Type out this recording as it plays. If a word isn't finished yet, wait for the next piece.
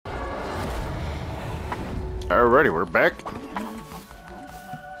Alrighty, we're back.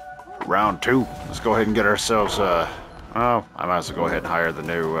 Round 2. Let's go ahead and get ourselves, oh, I might as well go ahead and hire the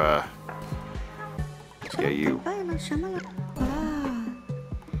new, yeah, you. I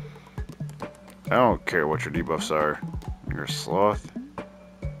don't care what your debuffs are. You're a sloth.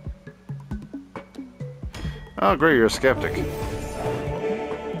 Oh, great, you're a skeptic.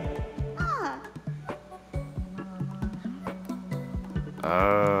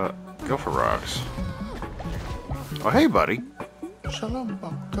 Go for rocks. Oh, hey, buddy. Do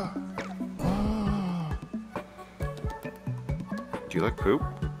you like poop?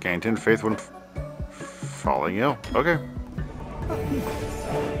 Gain 10 faith when falling ill. Okay.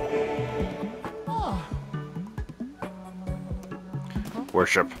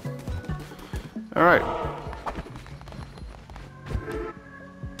 Worship. Alright.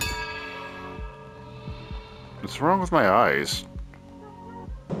 What's wrong with my eyes?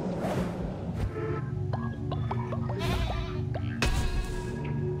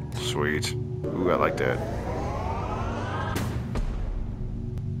 Sweet. Ooh, I like that.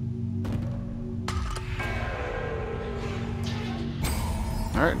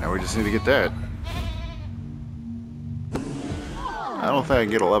 Alright, now we just need to get that. I don't think I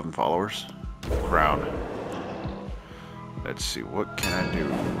can get 11 followers. Crown. Let's see, what can I do?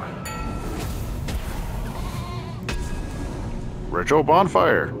 Ritual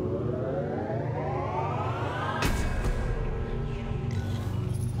bonfire.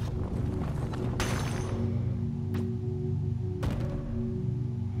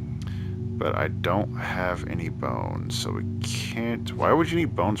 But I don't have any bones, so we can't... Why would you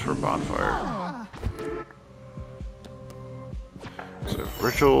need bones for a bonfire? So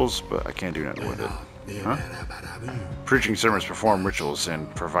rituals, but I can't do nothing with it. Huh? Preaching sermons, perform rituals,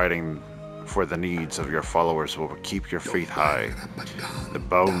 and providing for the needs of your followers will keep your faith high. The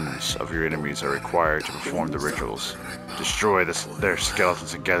bones of your enemies are required to perform the rituals. Destroy their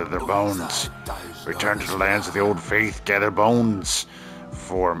skeletons and gather their bones. Return to the lands of the old faith, gather bones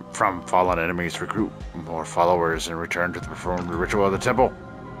from fallen enemies, recruit more followers, and return to perform the ritual of the temple.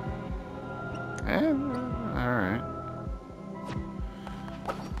 Alright.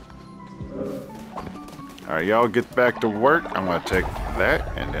 Alright, y'all get back to work. I'm gonna take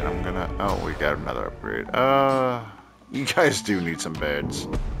that, and then I'm gonna... Oh, we got another upgrade. You guys do need some beds.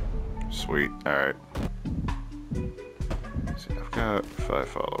 Sweet. Alright. See, I've got 5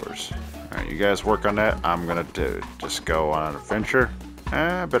 followers. Alright, you guys work on that. I'm gonna just go on an adventure.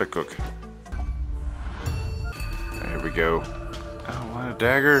 I better cook. Here we go. Oh, what a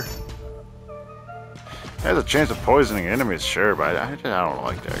dagger. Has a chance of poisoning enemies, sure, but I don't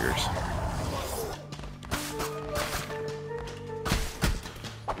like daggers.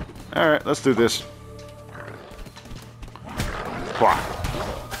 Alright, let's do this. Alright.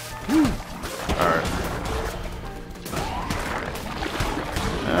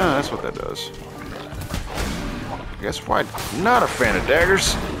 That's what that does. Guess why? Not a fan of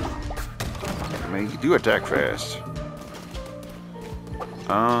daggers. I mean, you do attack fast.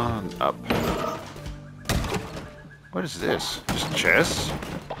 Up. What is this? Just chests?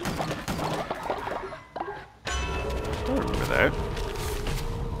 I remember that.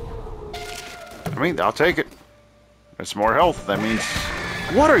 I mean, I'll take it. That's more health. That means...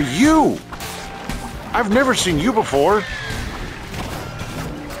 What are you? I've never seen you before.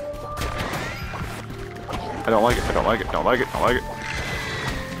 I don't like it. I don't like it. Don't like it. Don't like it.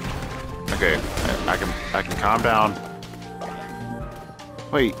 Okay, I can calm down.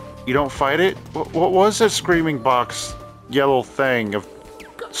 Wait, you don't fight it? What was that screaming box yellow thing of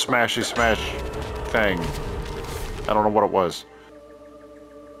smashy smash thing? I don't know what it was.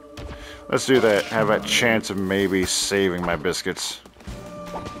 Let's do that. Have a chance of maybe saving my biscuits.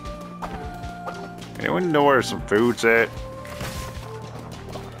 Anyone know where some food's at?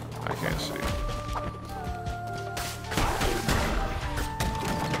 I can't see.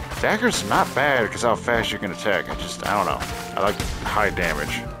 Dagger's not bad because how fast you can attack. I don't know. I like high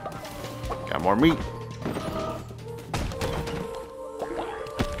damage. Got more meat.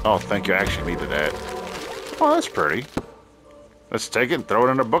 Oh, thank you. I actually needed that. Oh, that's pretty. Let's take it and throw it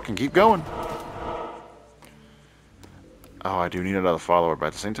in a book and keep going. Oh, I do need another follower, but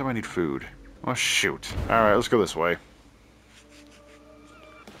at the same time I need food. Oh, shoot. Alright, let's go this way.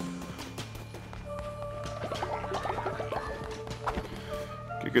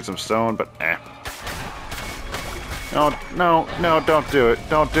 Could get some stone, but eh. No, no, no, don't do it.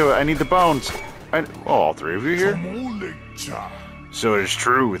 Don't do it. I need the bones. All 3 of you here? So it is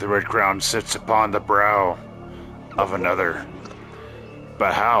true, the red crown sits upon the brow of another.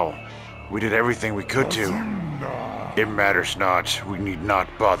 But how? We did everything we could to. It matters not. We need not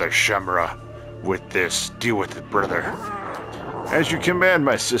bother Shamra. With this, deal with it, brother. As you command,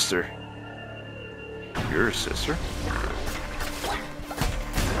 my sister. You're a sister?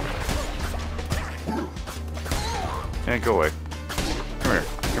 And go away. Come here.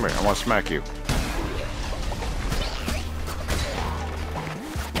 Come here. I want to smack you.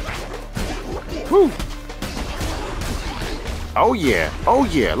 Woo! Oh yeah. Oh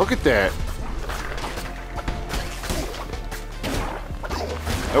yeah. Look at that.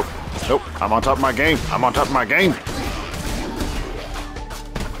 Nope. Nope. I'm on top of my game. I'm on top of my game.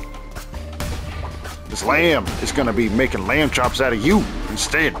 This lamb is going to be making lamb chops out of you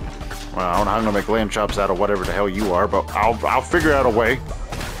instead. Well, I don't know how I'm going to make lamb chops out of whatever the hell you are, but I'll figure out a way.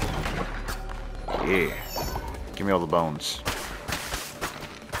 Yeah. Give me all the bones.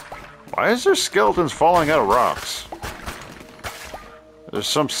 Why is there skeletons falling out of rocks? There's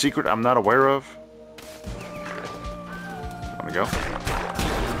some secret I'm not aware of. Let me go.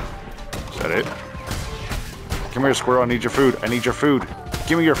 Is that it? Come here, squirrel. I need your food. I need your food.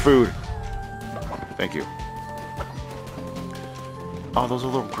 Give me your food. Thank you. Oh, those are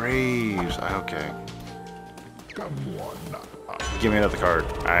little graves. Okay. Give me another card.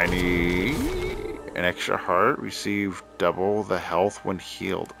 I need an extra heart. Receive double the health when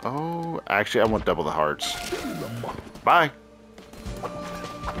healed. Oh, actually, I want double the hearts. Bye.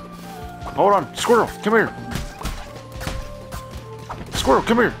 Hold on. Squirrel, come here. Squirrel,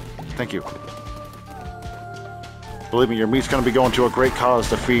 come here. Thank you. Believe me, your meat's going to be going to a great cause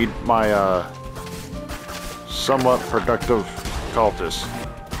to feed my, somewhat productive cultists.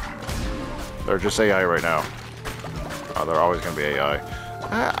 They're just AI right now. Oh, they're always going to be AI.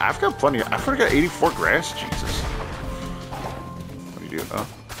 I've got plenty. I've already got 84 grass. Jesus. What do you do? Oh.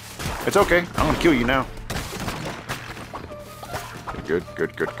 It's okay. I'm going to kill you now. Good,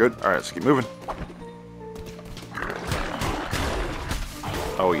 good, good, good. Alright, let's keep moving.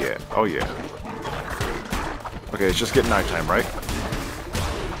 Oh, yeah. Oh, yeah. Okay, it's just getting nighttime, right?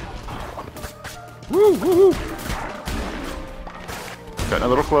 Woo, woo, woo. Getting a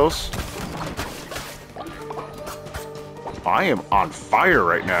little close. I am on fire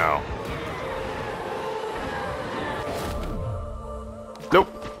right now. Nope.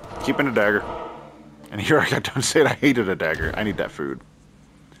 Keeping a dagger. And here I got done saying I hated a dagger. I need that food.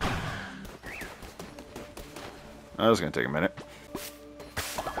 That was going to take a minute.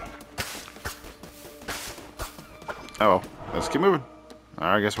 Oh, let's keep moving.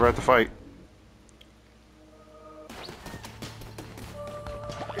 Alright, I guess we're at the fight.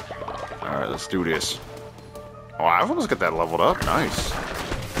 Alright, let's do this. Oh, I've almost got that leveled up. Nice.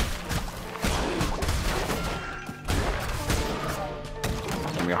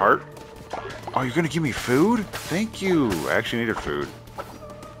 Give me a heart. Oh, you're gonna give me food? Thank you. I actually needed food.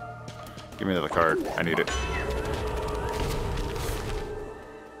 Give me another card. I need it.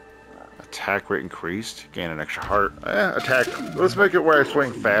 Attack rate increased. Gain an extra heart. Attack. Let's make it where I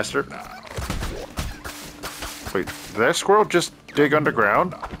swing faster. Wait, did that squirrel just dig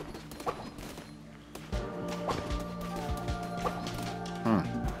underground?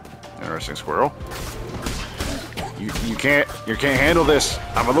 Interesting, squirrel. You can't handle this.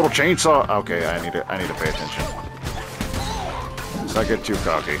 I'm a little chainsaw. Okay, I need to pay attention. Let's not get too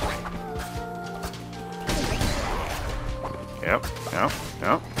cocky. Yep.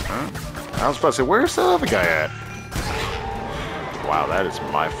 I was about to say, where's the other guy at? Wow, that is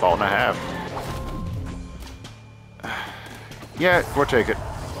my fault and a half. Yeah, we'll take it.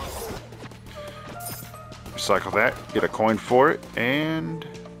 Recycle that, get a coin for it, and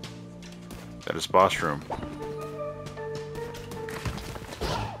that is boss room.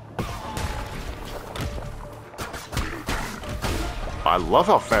 I love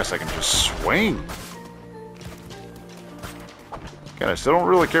how fast I can just swing. Again, I still don't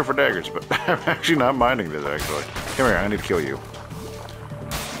really care for daggers, but I'm actually not minding this, actually. Come here, I need to kill you.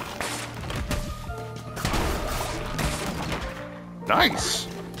 Nice!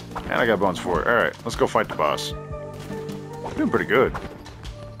 And I got bones for it. Alright, let's go fight the boss. I'm doing pretty good.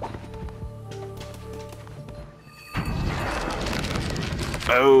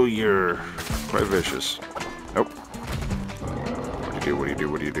 Oh, you're quite vicious. Nope. What do you do? What do you do?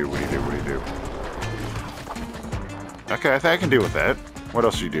 What do you do? What do you do? What do you do? Okay, I think I can deal with that. What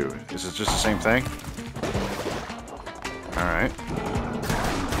else do you do? Is it just the same thing? Alright.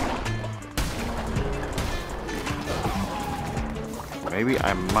 Maybe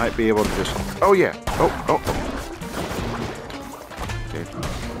I might be able to just... Oh, yeah. Oh. Okay.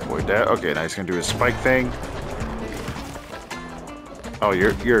 Avoid that. Okay, now he's going to do his spike thing. Oh,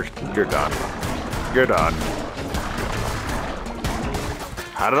 you're done. You're done.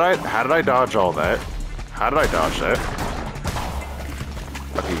 How did I dodge all that? How did I dodge that?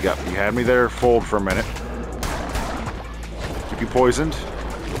 Okay, You had me there, fold for a minute. Keep you poisoned.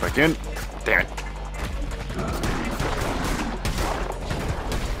 Go back in. Damn it.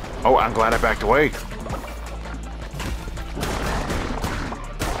 Oh, I'm glad I backed away.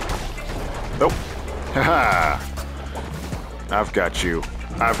 Nope. Haha. I've got you.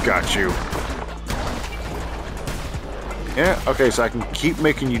 I've got you. Yeah, okay, so I can keep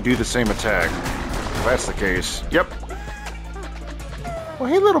making you do the same attack. If that's the case. Yep. Well,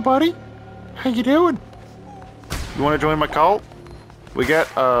 hey, little buddy. How you doing? You want to join my cult? We got,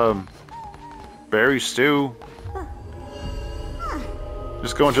 berry stew.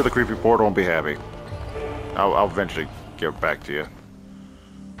 Just go into the creepy portal and be happy. I'll eventually get back to you.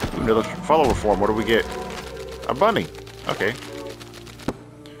 Another follower form. What do we get? A bunny. Okay.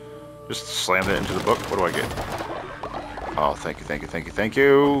 Just slam that into the book. What do I get? Oh, thank you, thank you, thank you, thank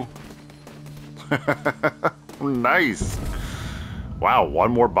you. Nice. Wow,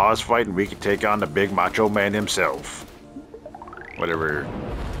 one more boss fight and we can take on the big macho man himself. Whatever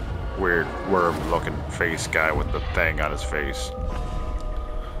weird worm-looking face guy with the thing on his face.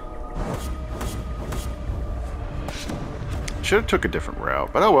 Should have took a different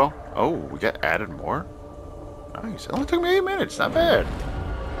route, but oh well. Oh, we got added more? Nice. It only took me 8 minutes. Not bad.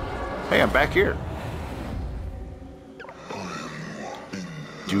 Hey, I'm back here.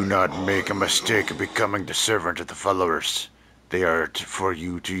 Do not make a mistake of becoming the servant of the followers. They are for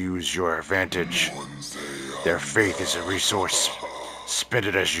you to use your advantage. Their faith is a resource. Spend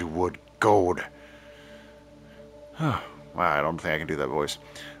it as you would gold. Wow, I don't think I can do that voice.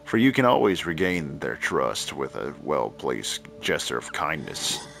 For you can always regain their trust with a well-placed gesture of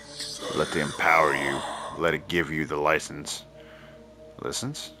kindness. Let them empower you. Let it give you the license.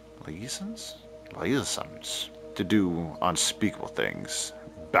 License? License? License. To do unspeakable things.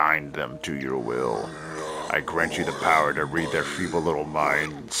 Bind them to your will. I grant you the power to read their feeble little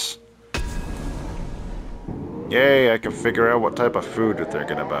minds. Yay, I can figure out what type of food they're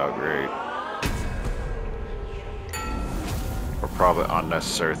thinking about. Great. Or probably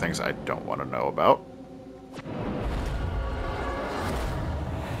unnecessary things I don't want to know about.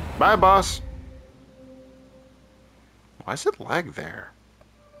 Bye, boss. Why is it lag there?